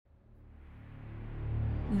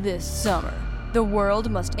This summer, the world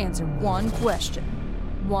must answer one question.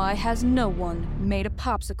 Why has no one made a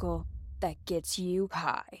popsicle that gets you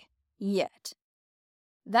high yet?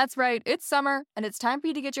 That's right, it's summer, and it's time for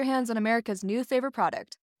you to get your hands on America's new favorite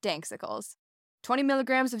product, Danksicles. 20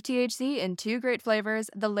 milligrams of THC in 2 great flavors,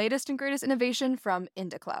 the latest and greatest innovation from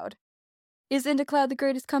IndaCloud. Is IndaCloud the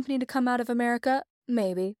greatest company to come out of America?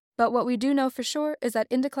 Maybe. But what we do know for sure is that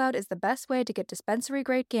IndaCloud is the best way to get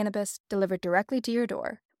dispensary-grade cannabis delivered directly to your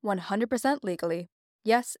door, 100% legally.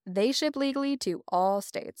 Yes, they ship legally to all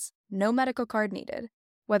states. No medical card needed.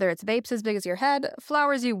 Whether it's vapes as big as your head,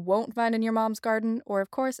 flowers you won't find in your mom's garden, or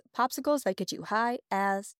of course, popsicles that get you high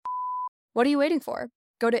as... What are you waiting for?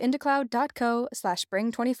 Go to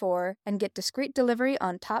indacloud.co/spring24 and get discreet delivery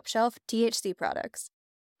on top-shelf THC products.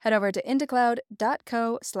 Head over to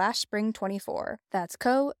indacloud.co/spring24. That's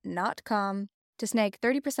co, not com, to snag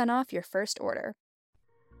 30% off your first order.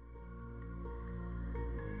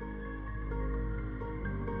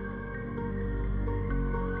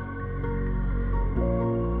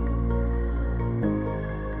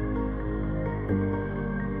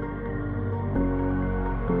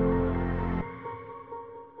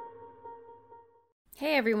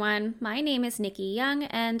 Hey everyone, my name is Nikki Young,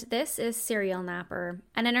 and this is Serial Napper,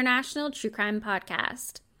 an international true crime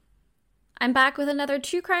podcast. I'm back with another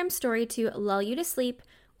true crime story to lull you to sleep,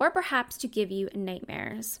 or perhaps to give you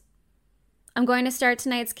nightmares. I'm going to start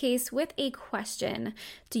tonight's case with a question.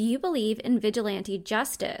 Do you believe in vigilante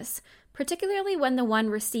justice, particularly when the one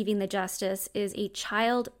receiving the justice is a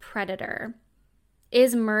child predator?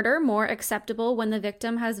 Is murder more acceptable when the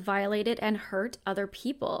victim has violated and hurt other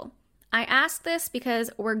people? I ask this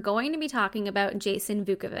because we're going to be talking about Jason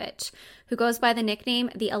Vukovich, who goes by the nickname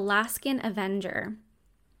the Alaskan Avenger.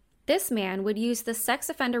 This man would use the sex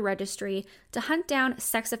offender registry to hunt down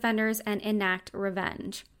sex offenders and enact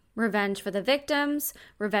revenge. Revenge for the victims,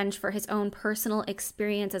 revenge for his own personal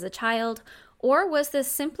experience as a child, or was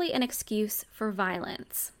this simply an excuse for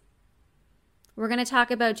violence? We're going to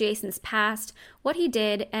talk about Jason's past, what he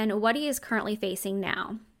did, and what he is currently facing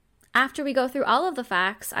now. After we go through all of the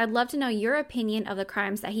facts, I'd love to know your opinion of the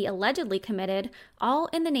crimes that he allegedly committed, all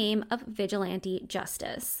in the name of vigilante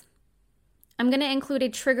justice. I'm going to include a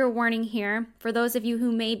trigger warning here for those of you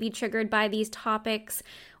who may be triggered by these topics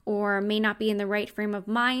or may not be in the right frame of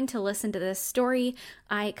mind to listen to this story.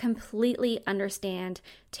 I completely understand.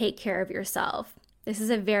 Take care of yourself. This is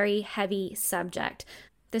a very heavy subject.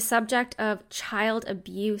 The subject of child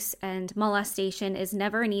abuse and molestation is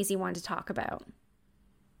never an easy one to talk about.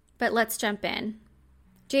 But let's jump in.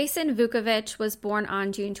 Jason Vukovich was born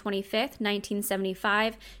on June 25th,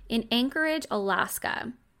 1975, in Anchorage,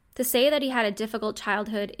 Alaska. To say that he had a difficult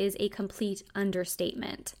childhood is a complete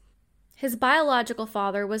understatement. His biological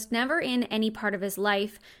father was never in any part of his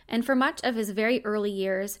life, and for much of his very early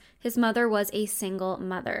years, his mother was a single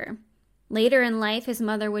mother. Later in life, his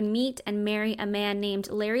mother would meet and marry a man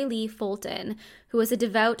named Larry Lee Fulton, who was a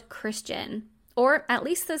devout Christian. Or at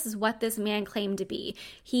least this is what this man claimed to be.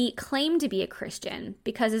 He claimed to be a Christian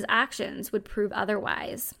because his actions would prove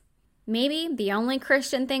otherwise. Maybe the only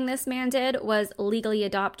Christian thing this man did was legally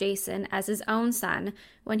adopt Jason as his own son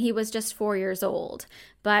when he was just 4 years old,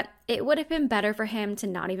 but it would have been better for him to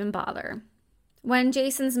not even bother. When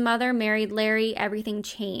Jason's mother married Larry, everything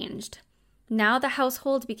changed. Now the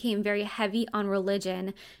household became very heavy on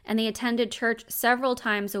religion, and they attended church several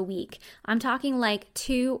times a week. I'm talking like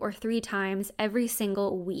 2 or 3 times every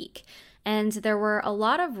single week. And there were a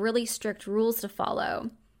lot of really strict rules to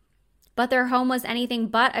follow. But their home was anything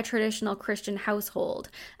but a traditional Christian household,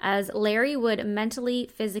 as Larry would mentally,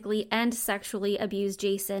 physically, and sexually abuse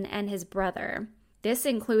Jason and his brother. This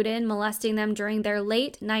included molesting them during their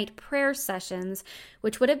late-night prayer sessions,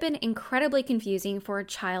 which would have been incredibly confusing for a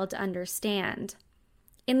child to understand.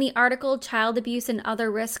 In the article Child Abuse and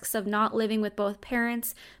Other Risks of Not Living with Both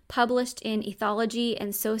Parents, published in Ethology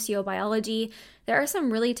and Sociobiology, there are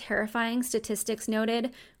some really terrifying statistics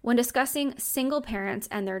noted when discussing single parents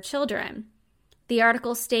and their children. The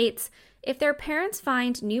article states, if their parents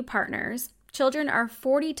find new partners, children are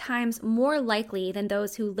 40 times more likely than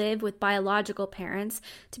those who live with biological parents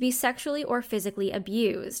to be sexually or physically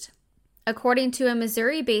abused. According to a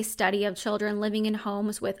Missouri-based study of children living in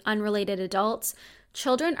homes with unrelated adults,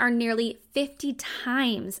 children are nearly 50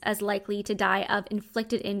 times as likely to die of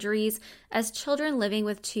inflicted injuries as children living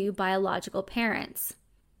with 2 biological parents.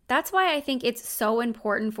 That's why I think it's so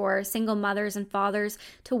important for single mothers and fathers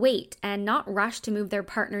to wait and not rush to move their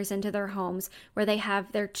partners into their homes where they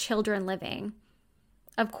have their children living.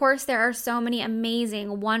 Of course, there are so many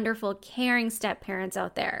amazing, wonderful, caring step-parents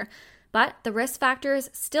out there, but the risk factors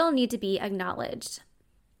still need to be acknowledged.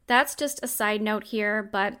 That's just a side note here,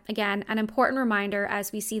 but again, an important reminder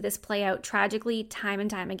as we see this play out tragically time and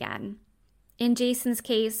time again. In Jason's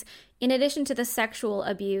case, in addition to the sexual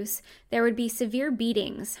abuse, there would be severe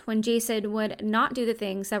beatings when Jason would not do the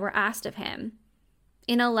things that were asked of him.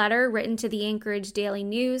 In a letter written to the Anchorage Daily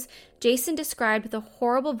News, Jason described the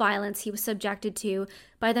horrible violence he was subjected to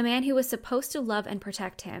by the man who was supposed to love and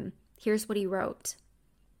protect him. Here's what he wrote.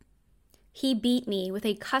 "He beat me with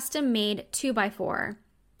a custom-made 2x4.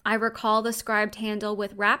 I recall the scribed handle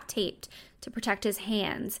with wrap taped to protect his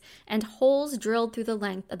hands and holes drilled through the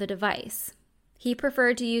length of the device. He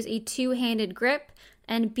preferred to use a 2-handed grip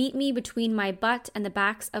and beat me between my butt and the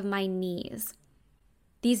backs of my knees.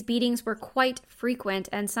 These beatings were quite frequent,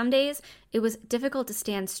 and some days it was difficult to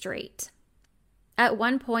stand straight. At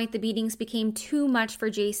one point, the beatings became too much for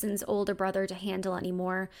Jason's older brother to handle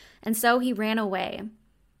anymore, and so he ran away.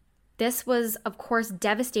 This was, of course,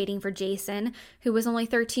 devastating for Jason, who was only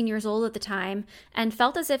 13 years old at the time, and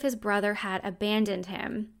felt as if his brother had abandoned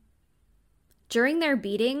him. During their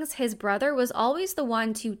beatings, his brother was always the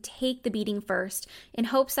one to take the beating first, in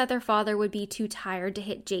hopes that their father would be too tired to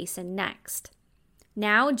hit Jason next.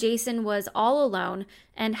 Now, Jason was all alone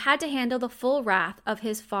and had to handle the full wrath of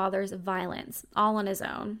his father's violence, all on his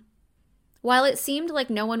own. While it seemed like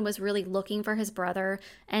no one was really looking for his brother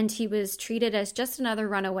and he was treated as just another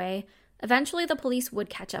runaway, eventually the police would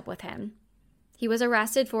catch up with him. He was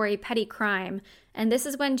arrested for a petty crime, and this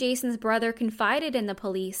is when Jason's brother confided in the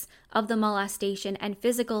police of the molestation and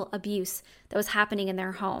physical abuse that was happening in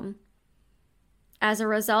their home. As a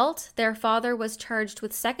result, their father was charged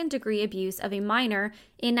with second-degree abuse of a minor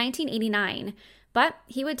in 1989, but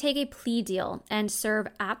he would take a plea deal and serve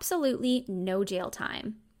absolutely no jail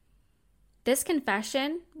time. This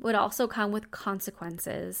confession would also come with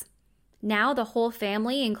consequences. Now the whole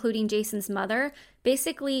family, including Jason's mother,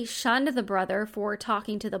 basically shunned the brother for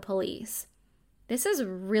talking to the police. This is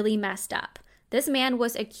really messed up. This man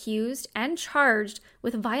was accused and charged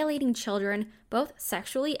with violating children, both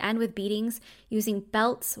sexually and with beatings, using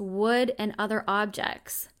belts, wood, and other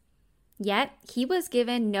objects. Yet, he was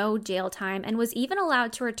given no jail time and was even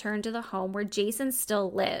allowed to return to the home where Jason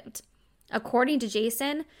still lived. According to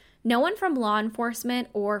Jason, no one from law enforcement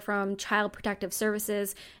or from Child Protective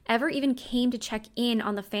Services ever even came to check in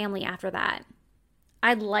on the family after that.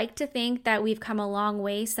 I'd like to think that we've come a long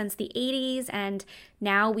way since the 80s, and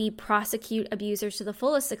now we prosecute abusers to the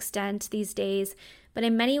fullest extent these days, but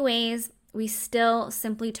in many ways, we still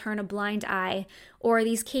simply turn a blind eye, or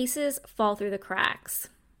these cases fall through the cracks.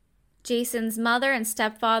 Jason's mother and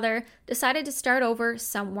stepfather decided to start over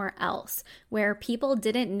somewhere else, where people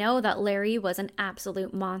didn't know that Larry was an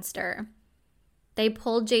absolute monster. They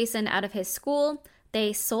pulled Jason out of his school,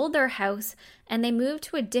 they sold their house, and they moved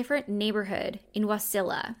to a different neighborhood in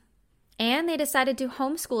Wasilla. And they decided to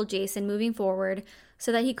homeschool Jason moving forward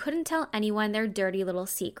so that he couldn't tell anyone their dirty little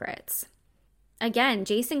secrets. Again,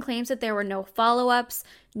 Jason claims that there were no follow-ups,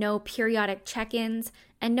 no periodic check-ins,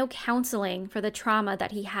 and no counseling for the trauma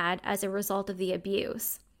that he had as a result of the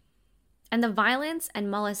abuse. And the violence and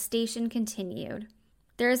molestation continued.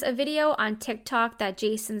 There's a video on TikTok that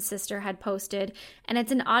Jason's sister had posted, and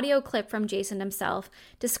it's an audio clip from Jason himself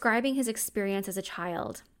describing his experience as a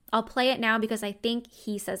child. I'll play it now because I think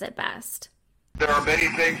he says it best. There are many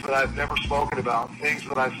things that I've never spoken about, things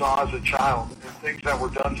that I saw as a child, and things that were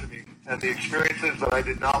done to me, and the experiences that I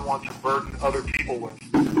did not want to burden other people with.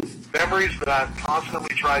 Memories that I've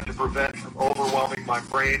constantly tried to prevent from overwhelming my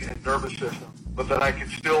brain and nervous system, but that I can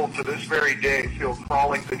still, to this very day, feel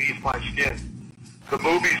crawling beneath my skin. The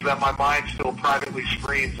movies that my mind still privately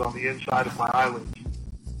screens on the inside of my eyelids.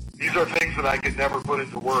 These are things that I could never put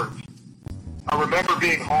into words. I remember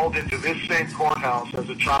being hauled into this same courthouse as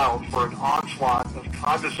a child for an onslaught of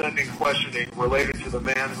condescending questioning related to the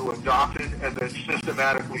man who adopted and then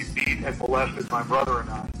systematically beat and molested my brother and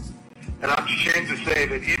I. And I'm ashamed to say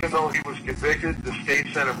that even though he was convicted, the state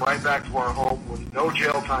sent him right back to our home with no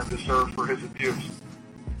jail time to serve for his abuse.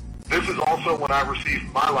 This is also when I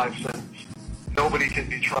received my life sentence. Nobody can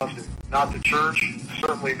be trusted. Not the church,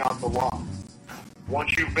 certainly not the law.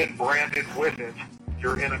 Once you've been branded with it,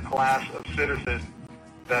 you're in a class of citizen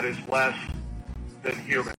that is less than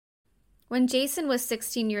human. When Jason was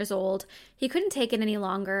 16 years old, he couldn't take it any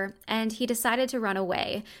longer, and he decided to run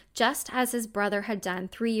away, just as his brother had done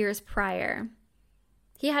 3 years prior.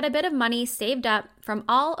 He had a bit of money saved up from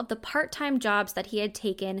all of the part-time jobs that he had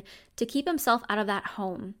taken to keep himself out of that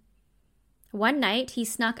home. One night, he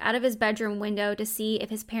snuck out of his bedroom window to see if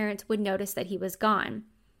his parents would notice that he was gone.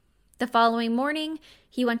 The following morning,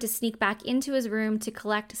 he went to sneak back into his room to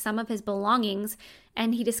collect some of his belongings,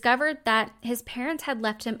 and he discovered that his parents had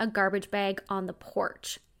left him a garbage bag on the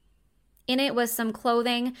porch. In it was some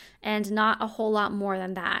clothing and not a whole lot more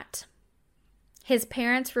than that. His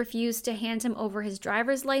parents refused to hand him over his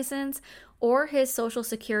driver's license or his social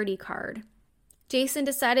security card. Jason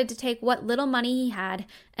decided to take what little money he had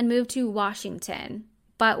and move to Washington.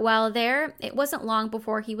 But while there, it wasn't long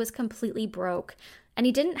before he was completely broke, and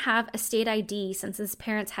he didn't have a state ID since his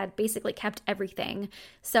parents had basically kept everything,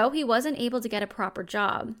 so he wasn't able to get a proper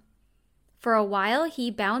job. For a while,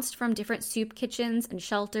 he bounced from different soup kitchens and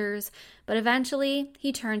shelters, but eventually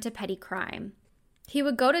he turned to petty crime. He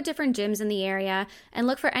would go to different gyms in the area and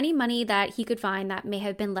look for any money that he could find that may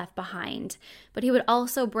have been left behind. But he would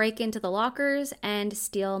also break into the lockers and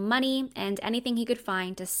steal money and anything he could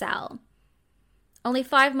find to sell. Only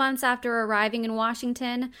 5 months after arriving in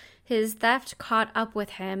Washington, his theft caught up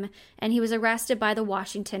with him and he was arrested by the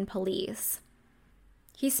Washington police.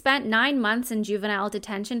 He spent 9 months in juvenile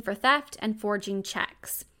detention for theft and forging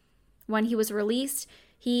checks. When he was released,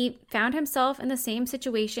 he found himself in the same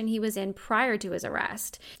situation he was in prior to his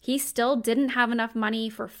arrest. He still didn't have enough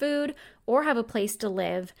money for food or have a place to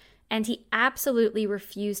live, and he absolutely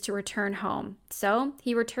refused to return home. So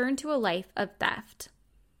he returned to a life of theft.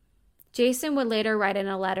 Jason would later write in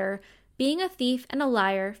a letter, "Being a thief and a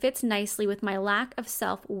liar fits nicely with my lack of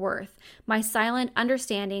self-worth, my silent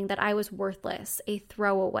understanding that I was worthless, a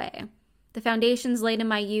throwaway. The foundations laid in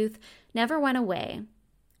my youth never went away.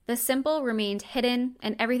 The simple remained hidden,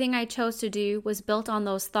 and everything I chose to do was built on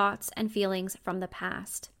those thoughts and feelings from the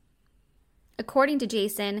past." According to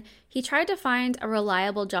Jason, he tried to find a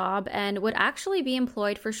reliable job and would actually be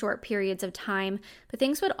employed for short periods of time, but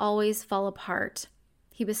things would always fall apart.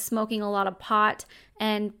 He was smoking a lot of pot,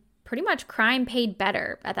 and pretty much crime paid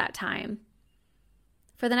better at that time.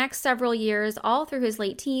 For the next several years, all through his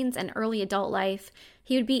late teens and early adult life,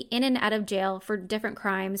 he would be in and out of jail for different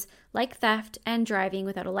crimes like theft and driving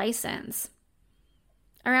without a license.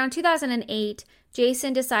 Around 2008,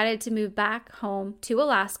 Jason decided to move back home to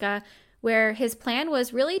Alaska, where his plan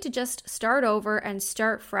was really to just start over and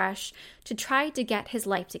start fresh to try to get his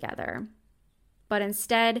life together. But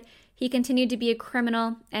instead, he continued to be a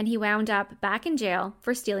criminal and he wound up back in jail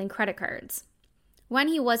for stealing credit cards. When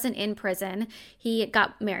he wasn't in prison, he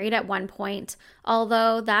got married at one point,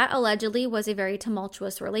 although that allegedly was a very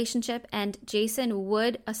tumultuous relationship and Jason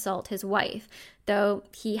would assault his wife, though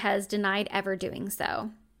he has denied ever doing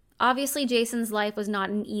so. Obviously, Jason's life was not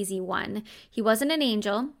an easy one. He wasn't an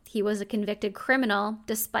angel. He was a convicted criminal,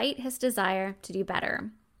 despite his desire to do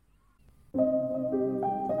better.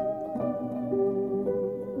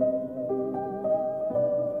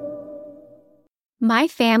 My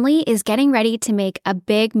family is getting ready to make a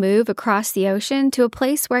big move across the ocean to a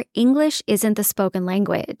place where English isn't the spoken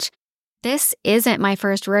language. This isn't my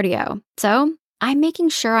first rodeo, so I'm making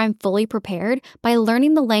sure I'm fully prepared by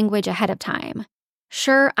learning the language ahead of time.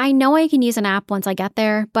 Sure, I know I can use an app once I get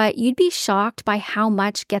there, but you'd be shocked by how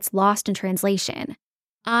much gets lost in translation.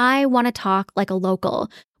 I want to talk like a local,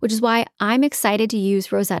 which is why I'm excited to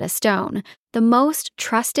use Rosetta Stone, the most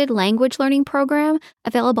trusted language learning program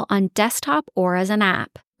available on desktop or as an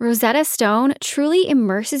app. Rosetta Stone truly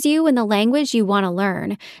immerses you in the language you want to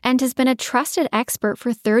learn and has been a trusted expert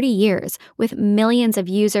for 30 years with millions of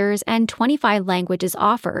users and 25 languages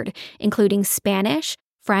offered, including Spanish,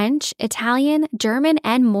 French, Italian, German,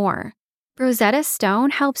 and more. Rosetta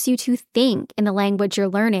Stone helps you to think in the language you're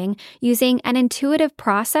learning using an intuitive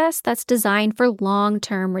process that's designed for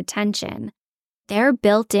long-term retention. Their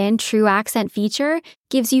built-in True Accent feature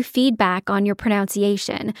gives you feedback on your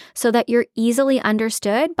pronunciation so that you're easily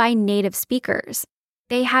understood by native speakers.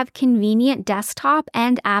 They have convenient desktop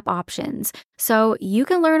and app options, so you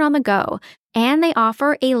can learn on the go, and they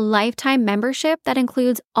offer a lifetime membership that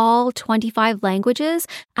includes all 25 languages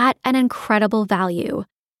at an incredible value.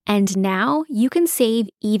 And now you can save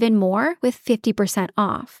even more with 50%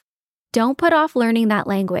 off. Don't put off learning that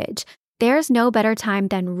language. There's no better time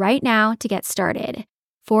than right now to get started.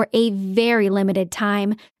 For a very limited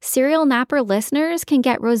time, Serial Napper listeners can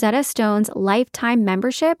get Rosetta Stone's lifetime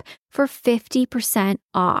membership for 50%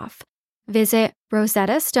 off. Visit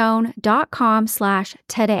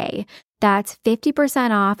rosettastone.com/today. That's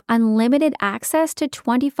 50% off unlimited access to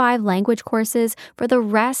 25 language courses for the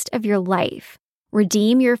rest of your life.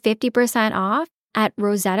 Redeem your 50% off at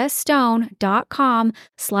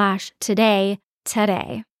rosettastone.com/today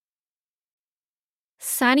today.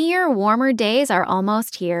 Sunnier, warmer days are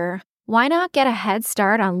almost here. Why not get a head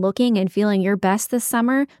start on looking and feeling your best this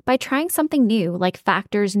summer by trying something new like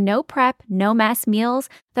Factor's no prep, no mess meals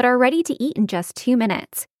that are ready to eat in just 2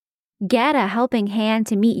 minutes. Get a helping hand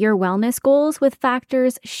to meet your wellness goals with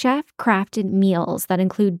Factor's chef-crafted meals that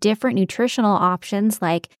include different nutritional options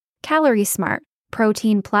like Calorie Smart,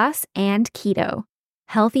 Protein Plus, and Keto.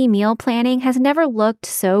 Healthy meal planning has never looked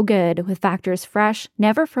so good with Factor's fresh,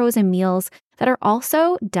 never frozen meals that are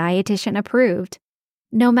also dietitian approved.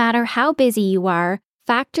 No matter how busy you are,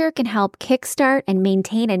 Factor can help kickstart and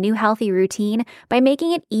maintain a new healthy routine by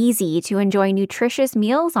making it easy to enjoy nutritious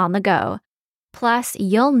meals on the go. Plus,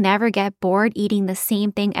 you'll never get bored eating the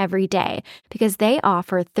same thing every day because they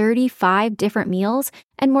offer 35 different meals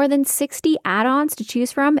and more than 60 add-ons to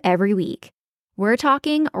choose from every week. We're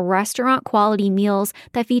talking restaurant-quality meals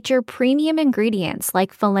that feature premium ingredients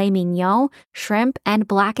like filet mignon, shrimp, and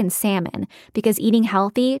blackened salmon because eating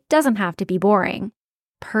healthy doesn't have to be boring.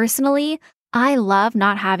 Personally, I love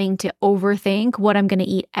not having to overthink what I'm going to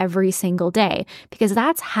eat every single day because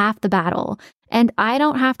that's half the battle, and I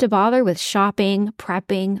don't have to bother with shopping,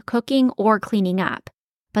 prepping, cooking, or cleaning up.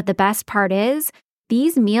 But the best part is,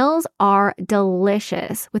 these meals are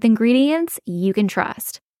delicious with ingredients you can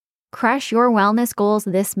trust. Crush your wellness goals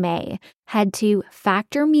this May. Head to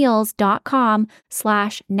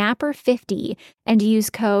factormeals.com/napper50 and use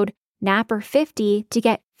code napper50 to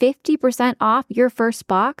get 50% off your first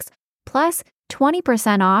box plus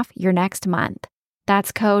 20% off your next month.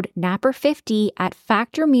 That's code napper50 at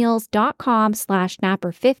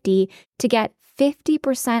factormeals.com/napper50 to get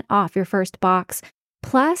 50% off your first box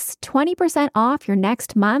plus 20% off your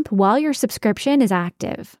next month while your subscription is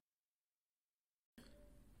active.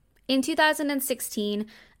 In 2016,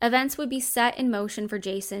 events would be set in motion for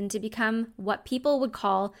Jason to become what people would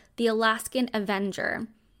call the Alaskan Avenger.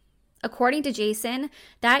 According to Jason,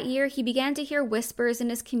 that year he began to hear whispers in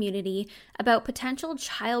his community about potential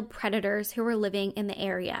child predators who were living in the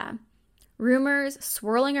area. Rumors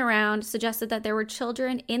swirling around suggested that there were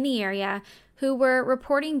children in the area who were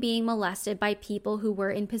reporting being molested by people who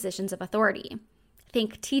were in positions of authority.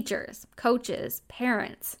 Think teachers, coaches,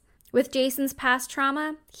 parents. With Jason's past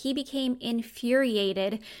trauma, he became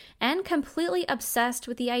infuriated and completely obsessed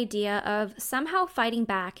with the idea of somehow fighting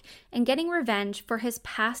back and getting revenge for his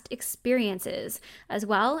past experiences, as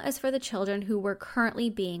well as for the children who were currently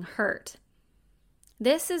being hurt.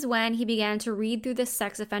 This is when he began to read through the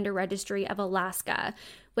Sex Offender Registry of Alaska,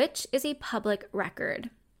 which is a public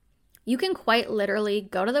record. You can quite literally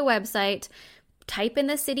go to the website, type in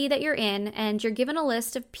the city that you're in, and you're given a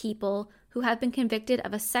list of people who have been convicted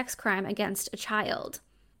of a sex crime against a child.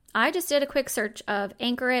 I just did a quick search of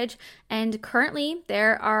Anchorage, and currently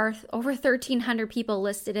there are over 1,300 people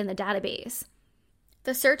listed in the database.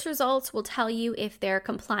 The search results will tell you if they're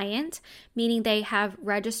compliant, meaning they have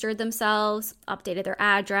registered themselves, updated their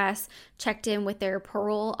address, checked in with their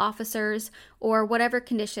parole officers, or whatever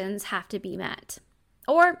conditions have to be met.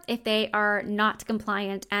 Or if they are not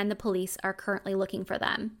compliant and the police are currently looking for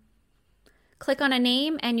them. Click on a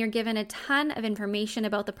name and you're given a ton of information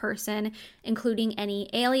about the person, including any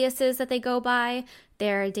aliases that they go by,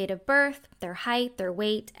 their date of birth, their height, their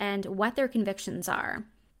weight, and what their convictions are.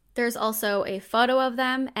 There's also a photo of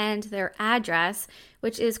them and their address,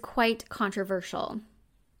 which is quite controversial.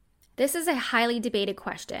 This is a highly debated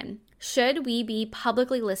question. Should we be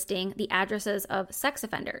publicly listing the addresses of sex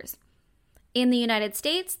offenders? In the United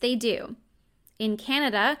States, they do. In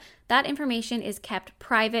Canada, that information is kept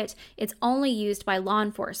private. It's only used by law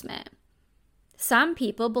enforcement. Some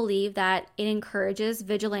people believe that it encourages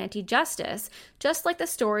vigilante justice, just like the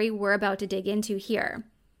story we're about to dig into here.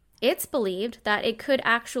 It's believed that it could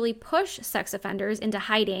actually push sex offenders into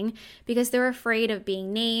hiding because they're afraid of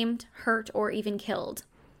being named, hurt, or even killed,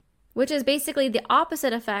 which is basically the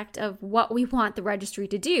opposite effect of what we want the registry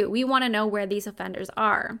to do. We want to know where these offenders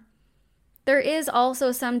are. There is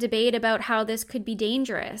also some debate about how this could be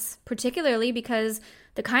dangerous, particularly because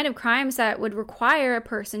the kind of crimes that would require a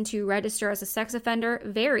person to register as a sex offender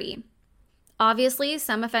vary. Obviously,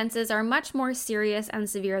 some offenses are much more serious and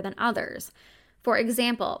severe than others. For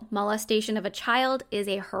example, molestation of a child is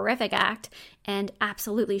a horrific act and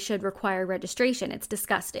absolutely should require registration. It's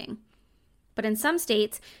disgusting. But in some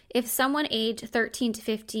states, if someone aged 13 to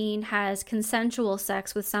 15 has consensual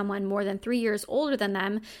sex with someone more than 3 years older than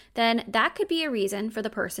them, then that could be a reason for the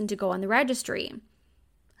person to go on the registry.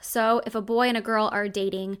 So if a boy and a girl are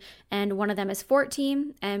dating and one of them is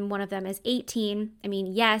 14 and one of them is 18,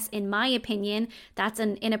 yes, in my opinion, that's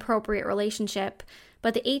an inappropriate relationship,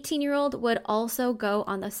 but the 18-year-old would also go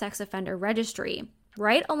on the sex offender registry,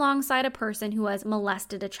 right alongside a person who has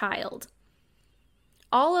molested a child.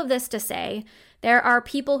 All of this to say, there are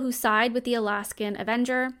people who side with the Alaskan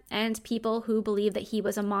Avenger and people who believe that he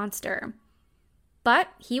was a monster. But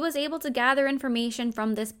he was able to gather information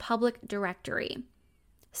from this public directory.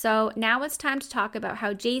 So now it's time to talk about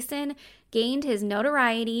how Jason gained his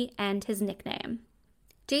notoriety and his nickname.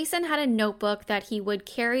 Jason had a notebook that he would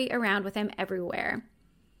carry around with him everywhere.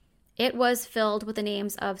 It was filled with the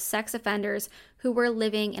names of sex offenders who were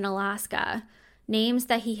living in Alaska, names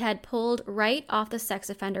that he had pulled right off the sex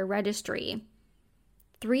offender registry.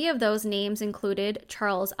 3 of those names included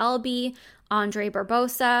Charles Albee, Andre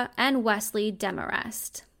Barbosa, and Wesley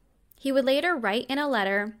Demarest. He would later write in a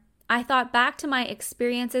letter, "I thought back to my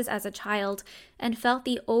experiences as a child and felt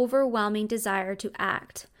the overwhelming desire to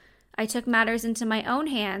act. I took matters into my own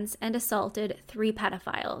hands and assaulted 3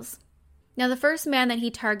 pedophiles." Now, the first man that he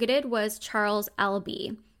targeted was Charles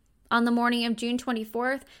Albee. On the morning of June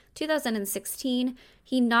 24th, 2016,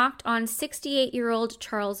 he knocked on 68-year-old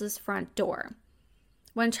Charles's front door.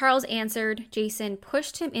 When Charles answered, Jason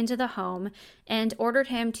pushed him into the home and ordered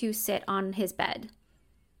him to sit on his bed.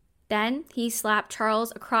 Then he slapped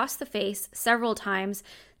Charles across the face several times,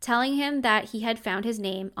 telling him that he had found his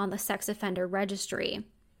name on the sex offender registry.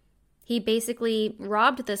 He basically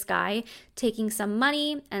robbed this guy, taking some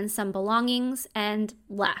money and some belongings, and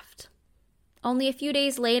left. Only a few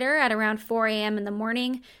days later, at around 4 a.m. in the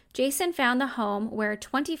morning, Jason found the home where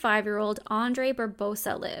 25-year-old Andre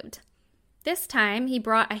Barbosa lived. This time, he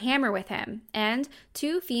brought a hammer with him and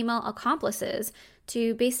 2 female accomplices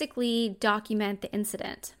to basically document the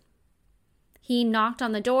incident. He knocked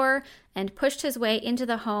on the door and pushed his way into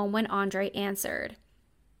the home when Andre answered.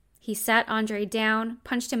 He sat Andre down,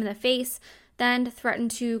 punched him in the face, then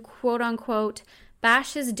threatened to, quote-unquote,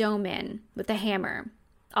 bash his dome in with a hammer.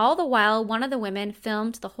 All the while, one of the women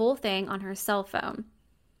filmed the whole thing on her cell phone.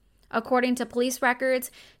 According to police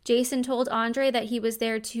records, Jason told Andre that he was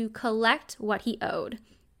there to collect what he owed.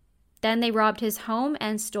 Then they robbed his home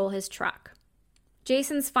and stole his truck.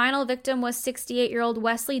 Jason's final victim was 68-year-old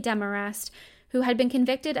Wesley Demarest, who had been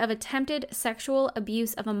convicted of attempted sexual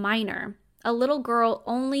abuse of a minor, a little girl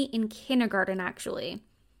only in kindergarten, actually.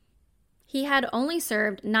 He had only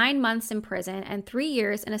served 9 months in prison and 3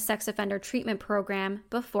 years in a sex offender treatment program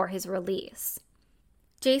before his release.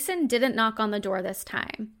 Jason didn't knock on the door this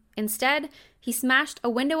time. Instead, he smashed a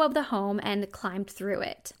window of the home and climbed through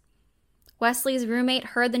it. Wesley's roommate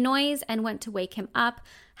heard the noise and went to wake him up.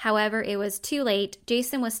 However, it was too late.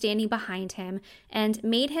 Jason was standing behind him and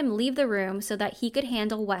made him leave the room so that he could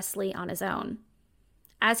handle Wesley on his own.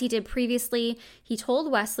 As he did previously, he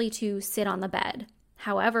told Wesley to sit on the bed.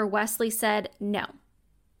 However, Wesley said no.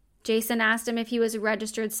 Jason asked him if he was a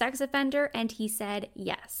registered sex offender, and he said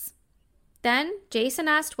yes. Then, Jason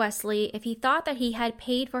asked Wesley if he thought that he had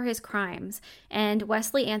paid for his crimes, and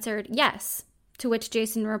Wesley answered yes, to which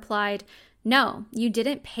Jason replied, "No, you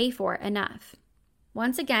didn't pay for it enough."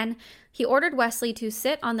 Once again, he ordered Wesley to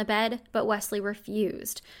sit on the bed, but Wesley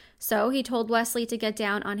refused. So he told Wesley to get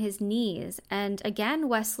down on his knees, and again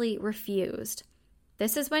Wesley refused.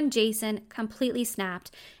 This is when Jason completely snapped,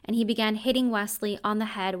 and he began hitting Wesley on the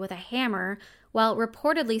head with a hammer, while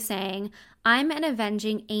reportedly saying, "I'm an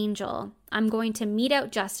avenging angel. I'm going to mete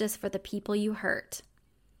out justice for the people you hurt."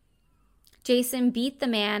 Jason beat the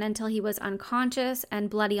man until he was unconscious and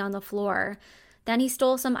bloody on the floor. Then he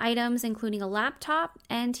stole some items, including a laptop,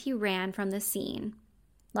 and he ran from the scene.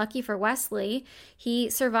 Lucky for Wesley, he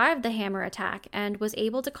survived the hammer attack and was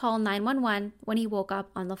able to call 911 when he woke up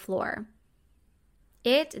on the floor.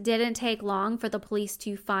 It didn't take long for the police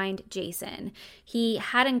to find Jason. He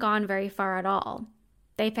hadn't gone very far at all.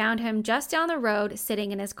 They found him just down the road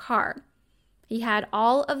sitting in his car. He had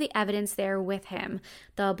all of the evidence there with him,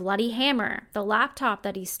 the bloody hammer, the laptop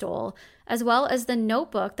that he stole, as well as the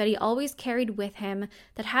notebook that he always carried with him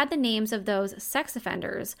that had the names of those sex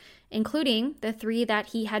offenders, including the 3 that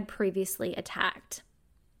he had previously attacked.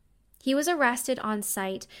 He was arrested on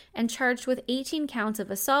site and charged with 18 counts of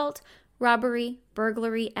assault, robbery,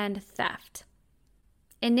 burglary, and theft.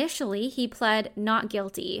 Initially, he pled not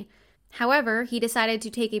guilty. However, he decided to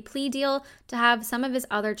take a plea deal to have some of his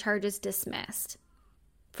other charges dismissed.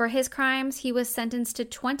 For his crimes, he was sentenced to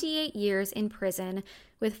 28 years in prison,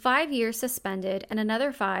 with 5 years suspended and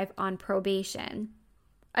another 5 on probation.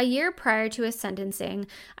 A year prior to his sentencing,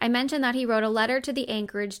 I mentioned that he wrote a letter to the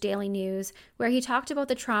Anchorage Daily News where he talked about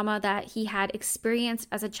the trauma that he had experienced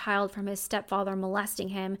as a child from his stepfather molesting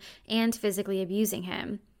him and physically abusing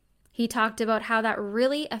him. He talked about how that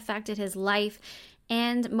really affected his life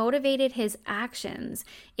and motivated his actions.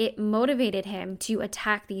 It motivated him to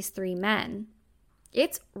attack these 3 men.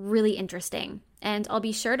 It's really interesting, and I'll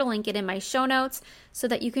be sure to link it in my show notes so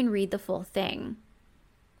that you can read the full thing.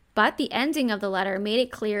 But the ending of the letter made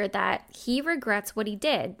it clear that he regrets what he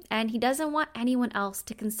did, and he doesn't want anyone else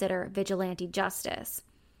to consider vigilante justice.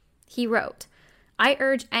 He wrote, "I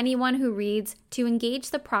urge anyone who reads to engage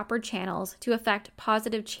the proper channels to effect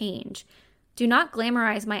positive change. Do not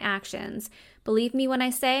glamorize my actions. Believe me when I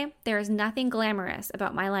say there is nothing glamorous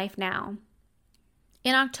about my life now.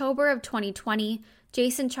 In October of 2020,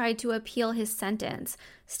 Jason tried to appeal his sentence,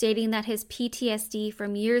 stating that his PTSD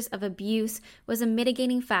from years of abuse was a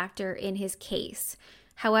mitigating factor in his case.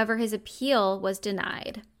 However, his appeal was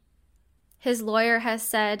denied. His lawyer has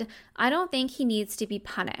said, "I don't think he needs to be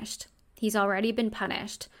punished. He's already been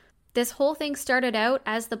punished. This whole thing started out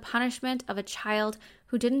as the punishment of a child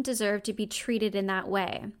who didn't deserve to be treated in that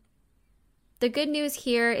way." The good news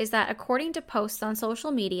here is that according to posts on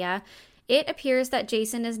social media, it appears that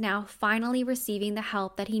Jason is now finally receiving the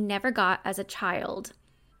help that he never got as a child.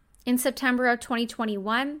 In September of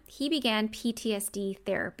 2021, he began PTSD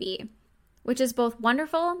therapy, which is both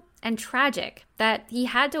wonderful and tragic that he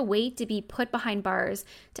had to wait to be put behind bars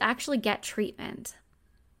to actually get treatment.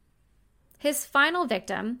 His final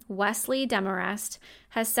victim, Wesley Demarest,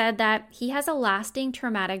 has said that he has a lasting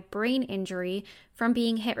traumatic brain injury from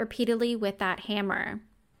being hit repeatedly with that hammer.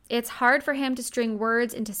 It's hard for him to string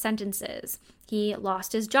words into sentences. He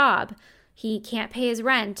lost his job. He can't pay his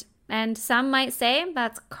rent. And some might say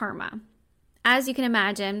that's karma. As you can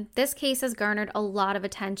imagine, this case has garnered a lot of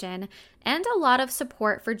attention and a lot of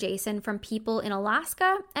support for Jason from people in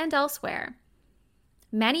Alaska and elsewhere.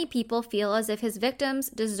 Many people feel as if his victims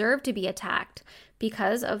deserve to be attacked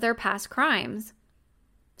because of their past crimes.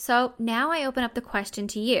 So now I open up the question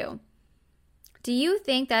to you. Do you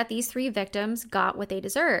think that these 3 victims got what they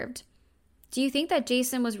deserved? Do you think that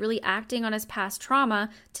Jason was really acting on his past trauma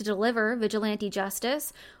to deliver vigilante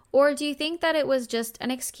justice? Or do you think that it was just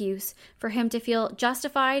an excuse for him to feel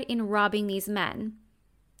justified in robbing these men?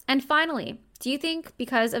 And finally, do you think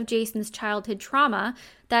because of Jason's childhood trauma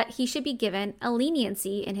that he should be given a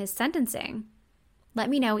leniency in his sentencing? Let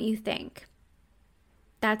me know what you think.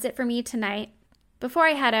 That's it for me tonight. Before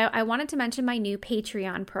I head out, I wanted to mention my new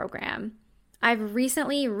Patreon program. I've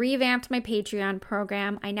recently revamped my Patreon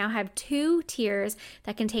program. I now have 2 tiers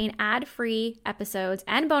that contain ad-free episodes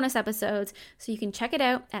and bonus episodes, so you can check it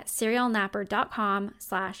out at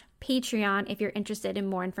serialnapper.com/Patreon if you're interested in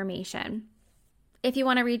more information. If you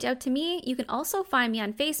want to reach out to me, you can also find me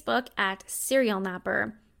on Facebook at Serial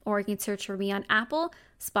Napper, or you can search for me on Apple,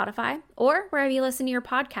 Spotify, or wherever you listen to your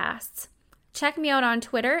podcasts. Check me out on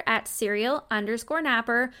Twitter at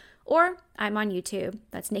serial_napper, or I'm on YouTube.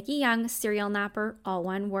 That's Nikki Young, Serial Napper, all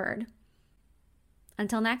one word.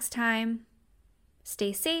 Until next time,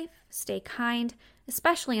 stay safe, stay kind,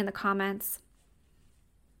 especially in the comments.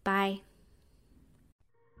 Bye.